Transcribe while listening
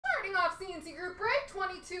CNC group break,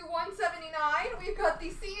 22,179. We've got the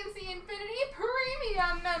CNC Infinity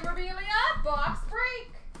Premium Memorabilia box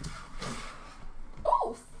break.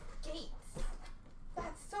 Oh, skates.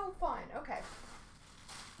 That's so fun. Okay.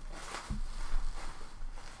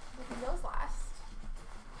 Look at those last.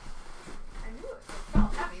 I knew it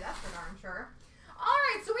felt heavy, that's for darn sure.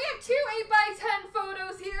 Alright, so we have two 8x10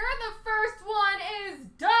 photos here. The first one is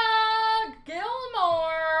Doug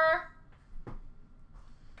Gilmour.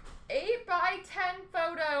 8x10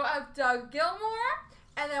 photo of Doug Gilmour.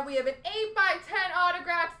 And then we have an 8x10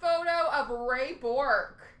 autographed photo of Ray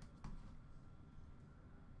Bork.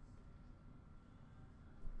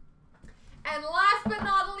 And last but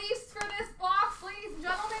not least for this box, ladies and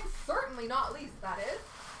gentlemen, certainly not least, that is.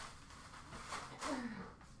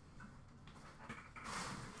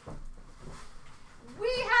 We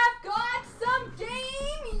have got some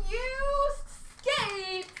game-used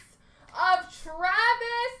skates of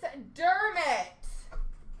Travis Dermott.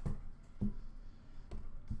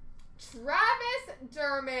 Travis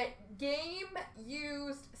Dermott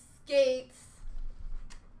game-used skates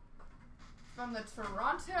from the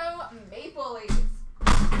Toronto Maple Leafs.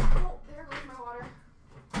 Oh, there goes my water.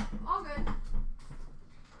 All good.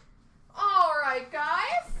 All right,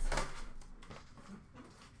 guys.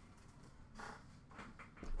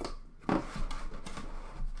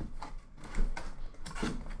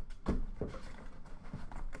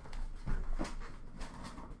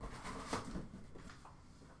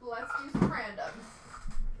 Let's do some randoms.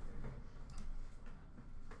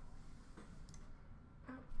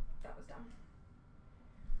 Oh, that was dumb.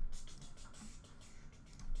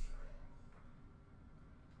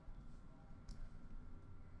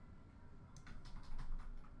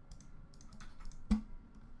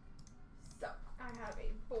 So, I have a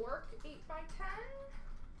Bork 8x10,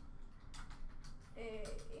 a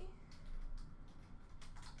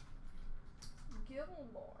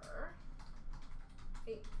Gilmour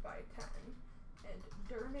 8x10, and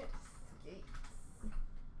Dermott skates.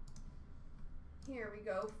 Here we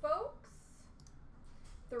go, folks.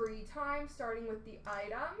 3 times, starting with the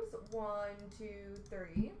items. 1, 2,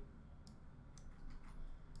 3.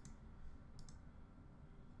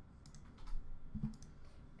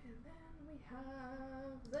 And then we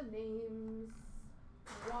have the names.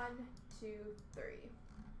 1, 2, 3.